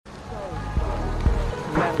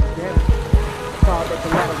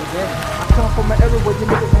I come from an era where you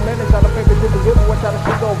niggas from Lennox, all the baby do the whip, watch how the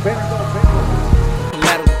shit go bend.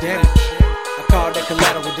 Collateral damage. I call that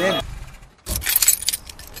collateral damage.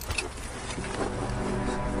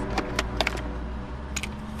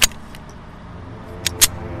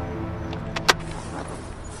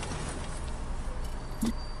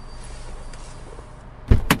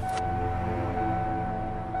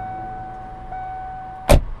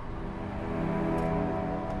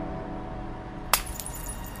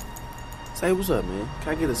 Say, what's up, man? Can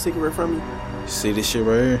I get a cigarette from you? See this shit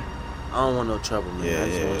right here? I don't want no trouble, man. I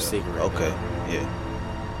just want a cigarette. Okay, man.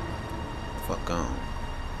 yeah. Fuck on.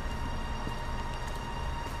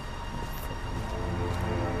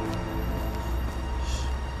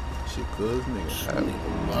 Shit good, nigga. I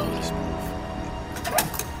nigga love this motherfucker.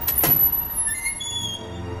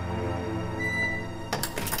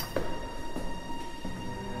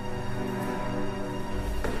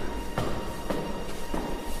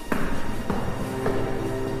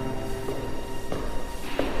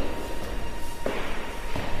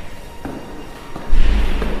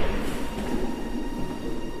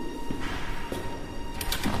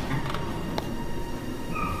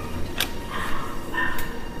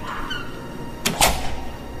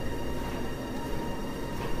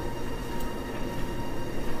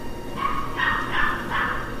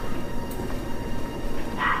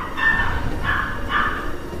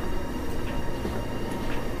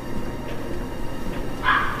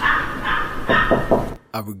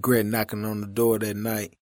 I regret knocking on the door that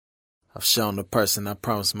night. I've shown the person I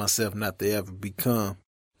promised myself not to ever become,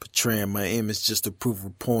 portraying my image just to prove a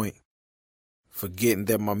point. Forgetting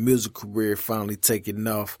that my music career finally taking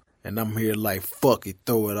off, and I'm here like fuck it,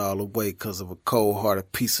 throw it all away cause of a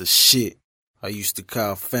cold-hearted piece of shit I used to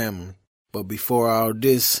call family. But before all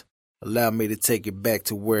this, allow me to take it back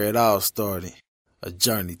to where it all started, a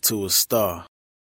journey to a star.